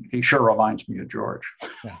 gee, he sure reminds me of George.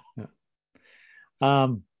 Yeah.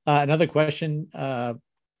 Another question.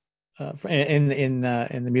 In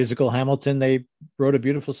the musical Hamilton, they wrote a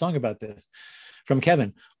beautiful song about this. From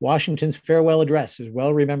Kevin, Washington's farewell address is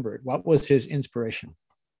well remembered. What was his inspiration?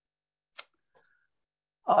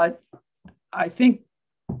 I think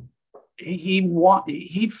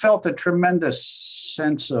he felt a tremendous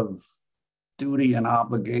sense of duty and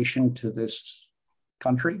obligation to this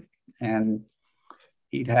country, and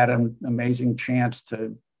he'd had an amazing chance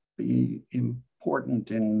to be important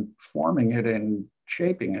in forming it and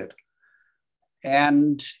shaping it.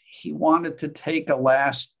 And he wanted to take a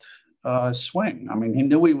last swing. I mean, he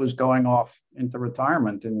knew he was going off into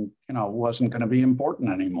retirement and, wasn't going to be important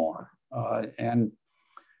anymore. I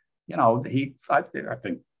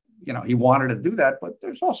think, he wanted to do that, but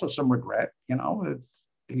there's also some regret,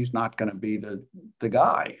 he's not going to be the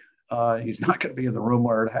guy. He's not going to be in the room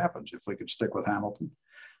where it happens, if we could stick with Hamilton.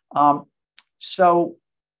 So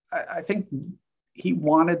I think he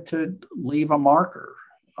wanted to leave a marker.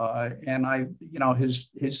 And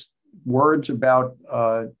his words about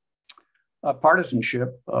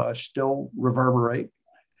partisanship still reverberate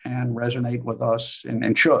and resonate with us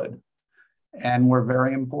and should, and were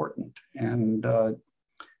very important. And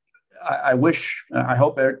I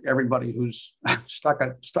hope everybody who's stuck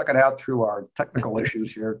it out through our technical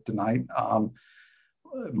issues here tonight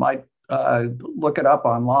might look it up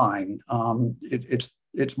online.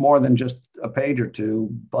 It's more than just a page or two,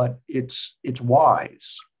 but it's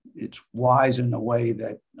wise. It's wise in a way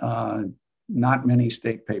that not many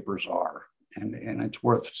state papers are, and it's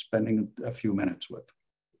worth spending a few minutes with.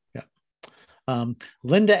 Yeah.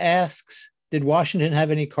 Linda asks, did Washington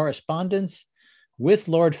have any correspondence with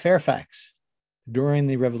Lord Fairfax during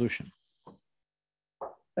the Revolution?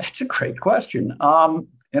 That's a great question,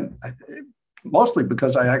 and mostly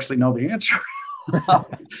because I actually know the answer.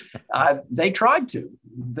 They tried to.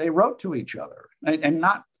 They wrote to each other, and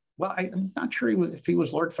not. Well, I'm not sure if he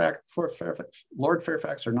was Lord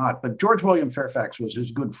Fairfax or not, but George William Fairfax was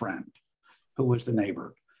his good friend, who was the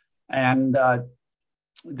neighbor, and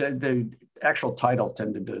the actual title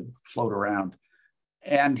tended to float around.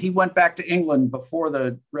 And he went back to England before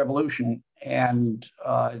the Revolution, and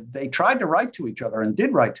they tried to write to each other and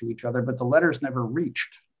did write to each other, but the letters never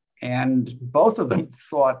reached. And both of them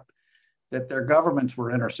thought that their governments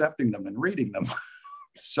were intercepting them and reading them.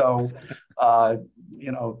 So, the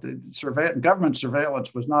government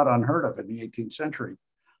surveillance was not unheard of in the 18th century.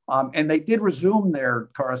 And they did resume their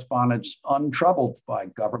correspondence untroubled by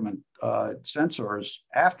government censors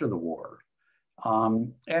after the war.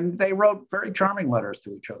 And they wrote very charming letters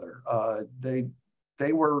to each other.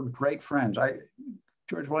 They were great friends.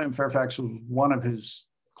 George William Fairfax was one of his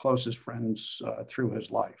closest friends through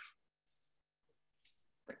his life.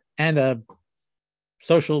 And a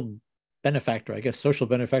social benefactor. I guess social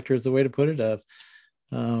benefactor is the way to put it.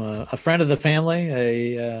 A friend of the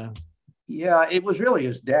family. Yeah, it was really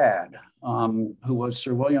his dad, who was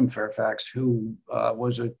Sir William Fairfax, who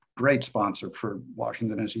was a great sponsor for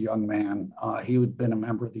Washington as a young man. He had been a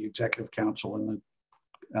member of the Executive Council in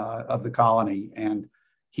of the colony, and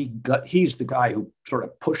he's the guy who sort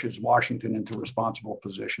of pushes Washington into responsible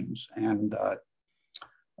positions and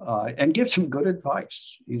gives him good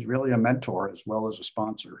advice. He's really a mentor as well as a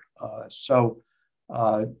sponsor.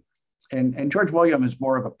 And George William is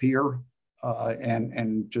more of a peer,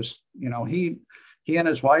 and just, he and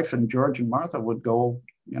his wife and George and Martha would go,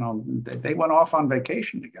 they went off on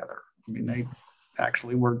vacation together. I mean, they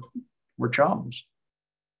actually were chums.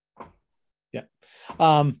 Yeah.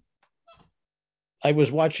 I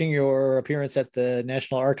was watching your appearance at the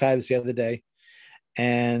National Archives the other day,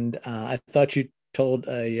 and I thought you told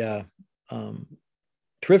a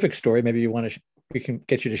terrific story. Maybe we can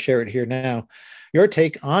get you to share it here now. Your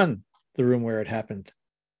take on the room where it happened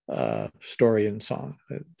story and song.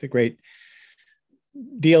 It's a great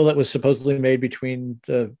deal that was supposedly made between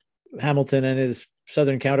the Hamilton and his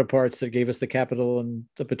Southern counterparts that gave us the Capitol and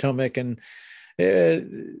the Potomac. And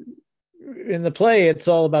in the play, it's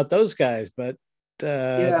all about those guys, but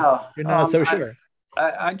you're not so sure.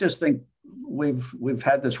 I just think we've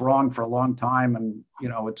had this wrong for a long time, and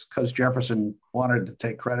it's because Jefferson wanted to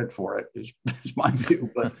take credit for it. Is my view,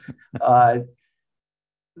 but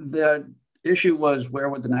the issue was, where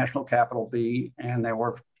would the national capital be? And there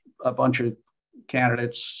were a bunch of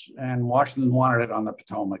candidates, and Washington wanted it on the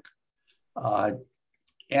Potomac.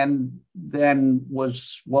 And then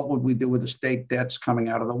was, what would we do with the state debts coming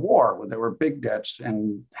out of the war? Well, there were big debts,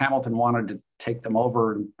 and Hamilton wanted to take them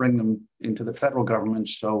over and bring them into the federal government.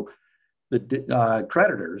 So the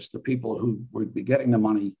creditors, the people who would be getting the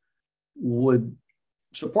money, would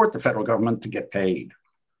support the federal government to get paid.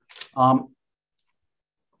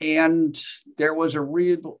 And there was a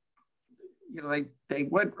real, they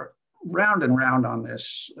went round and round on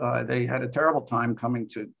this. They had a terrible time coming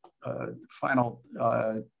to final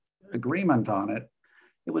agreement on it.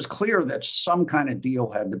 It was clear that some kind of deal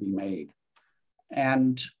had to be made.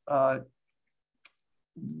 And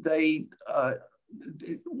the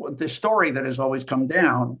story that has always come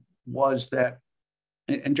down was that,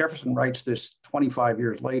 and Jefferson writes this 25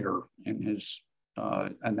 years later in his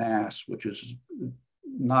Anas, which is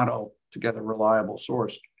not altogether reliable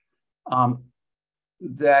source,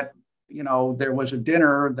 that there was a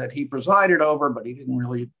dinner that he presided over, but he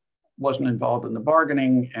wasn't involved in the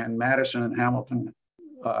bargaining, and Madison and Hamilton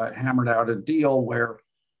hammered out a deal where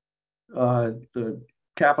the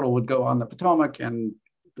capital would go on the Potomac and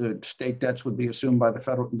the state debts would be assumed by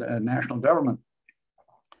the national government.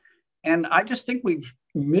 And I just think we've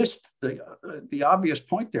missed the obvious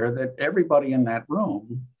point there, that everybody in that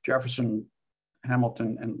room, Jefferson,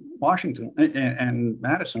 Hamilton, and Washington and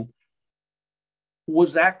Madison,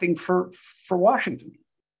 was acting for Washington.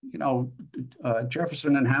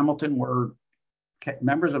 Jefferson and Hamilton were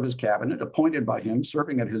members of his cabinet, appointed by him,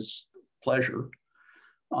 serving at his pleasure.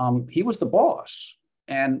 He was the boss,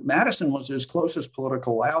 and Madison was his closest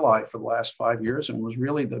political ally for the last 5 years and was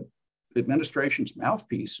really the administration's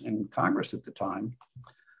mouthpiece in Congress at the time.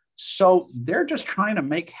 So they're just trying to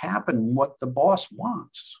make happen what the boss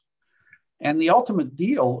wants. And the ultimate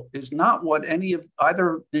deal is not what any of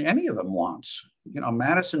them wants.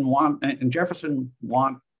 Madison and Jefferson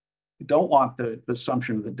don't want the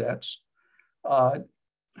assumption of the debts.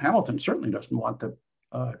 Hamilton certainly doesn't want the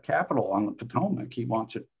capital on the Potomac. He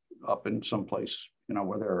wants it up in some place,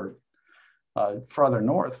 where they're farther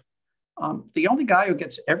north. The only guy who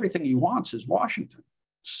gets everything he wants is Washington.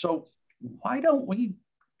 So why don't we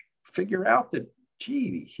figure out that,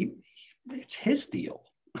 it's his deal?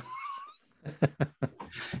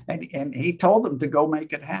 and he told them to go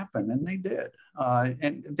make it happen, and they did.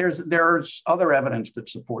 And there's other evidence that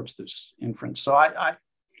supports this inference. So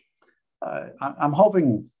I'm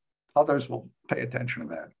hoping others will pay attention to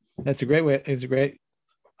that. That's a great way. It's a great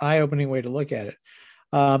eye-opening way to look at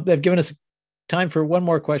it. They've given us time for one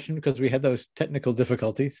more question because we had those technical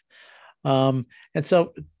difficulties. And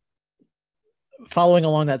so following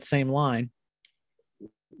along that same line,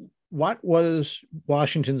 what was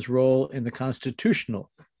Washington's role in the Constitutional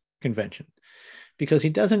Convention? Because he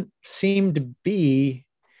doesn't seem to be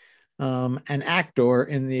an actor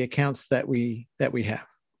in the accounts that we have.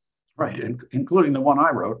 Right, including the one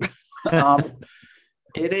I wrote.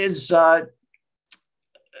 It is,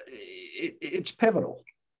 it's pivotal.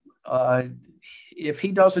 If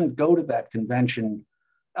he doesn't go to that convention,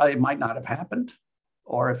 it might not have happened.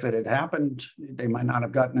 Or if it had happened, they might not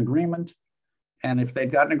have gotten agreement. And if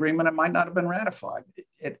they'd gotten agreement, it might not have been ratified.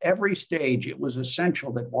 At every stage, it was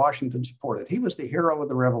essential that Washington supported. He was the hero of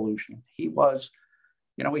the revolution. He was,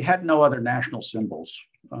 we had no other national symbols.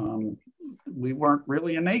 We weren't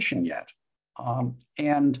really a nation yet.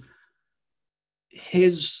 And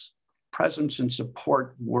his presence and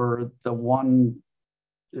support were the one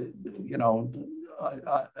you know,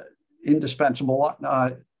 indispensable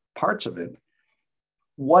parts of it.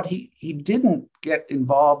 What he didn't get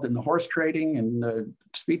involved in the horse trading and the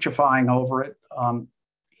speechifying over it.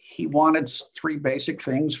 He wanted three basic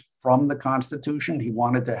things from the Constitution. He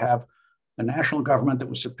wanted to have a national government that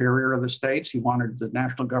was superior to the states. He wanted the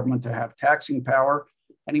national government to have taxing power,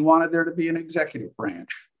 and he wanted there to be an executive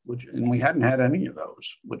branch, and we hadn't had any of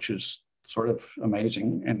those, which is sort of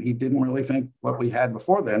amazing. And he didn't really think what we had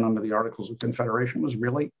before then under the Articles of Confederation was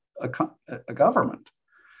really a government.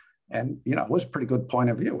 And, you know, it was a pretty good point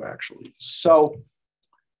of view, actually. So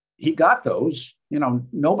he got those. You know,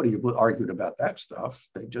 nobody argued about that stuff.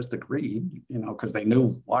 They just agreed, you know, because they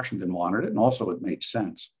knew Washington wanted it, and also it made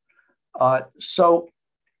sense. So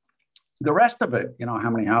the rest of it, you know, how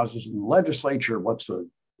many houses in the legislature, what's a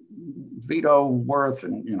veto worth,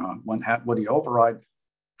 and, you know, would he override?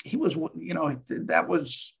 He was, you know, that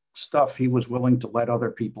was stuff he was willing to let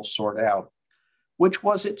other people sort out, which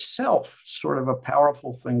was itself sort of a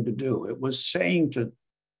powerful thing to do. It was saying to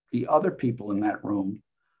the other people in that room,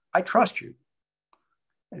 I trust you,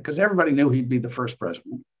 because everybody knew he'd be the first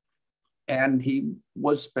president. And he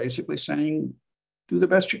was basically saying, do the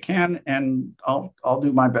best you can, and I'll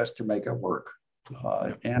do my best to make it work.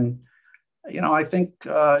 And, you know, I think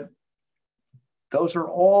those are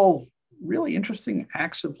all really interesting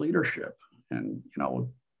acts of leadership. And, you know,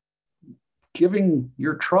 giving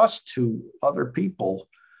your trust to other people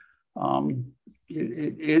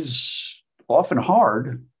it is often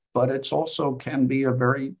hard, but it's also can be a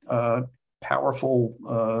very powerful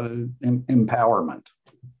empowerment.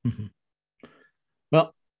 Mm-hmm.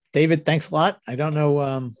 Well, David, thanks a lot. I don't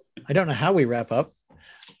know how we wrap up.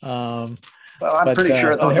 Well, I'm pretty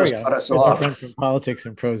sure they'll just cut us off. Our friend from Politics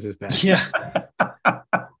and Prose is back. Yeah.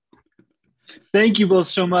 Thank you both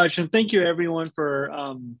so much. And thank you, everyone,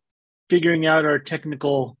 for figuring out our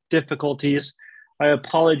technical difficulties. I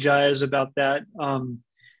apologize about that.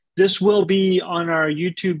 This will be on our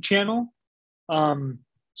YouTube channel.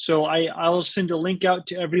 So I'll send a link out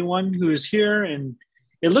to everyone who is here. And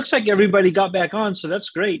it looks like everybody got back on, so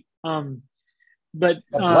that's great. But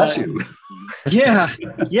bless you. Yeah.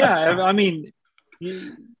 I mean,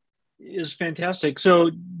 is fantastic. So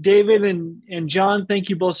David and John, thank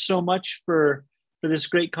you both so much for this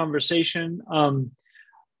great conversation.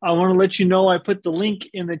 I want to let you know I put the link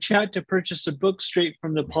in the chat to purchase a book straight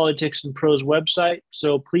from the Politics and Prose website.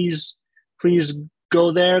 So please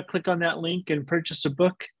go there, click on that link and purchase a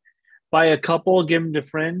book. Buy a couple, give them to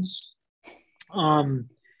friends. And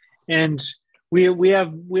we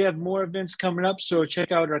have more events coming up, so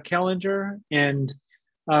check out our calendar. And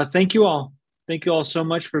thank you all. Thank you all so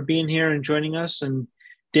much for being here and joining us. And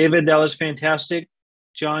David, that was fantastic.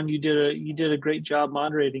 John, you did a great job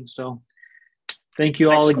moderating. So thank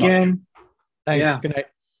you all again. Thanks. Yeah. Good night.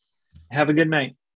 Have a good night.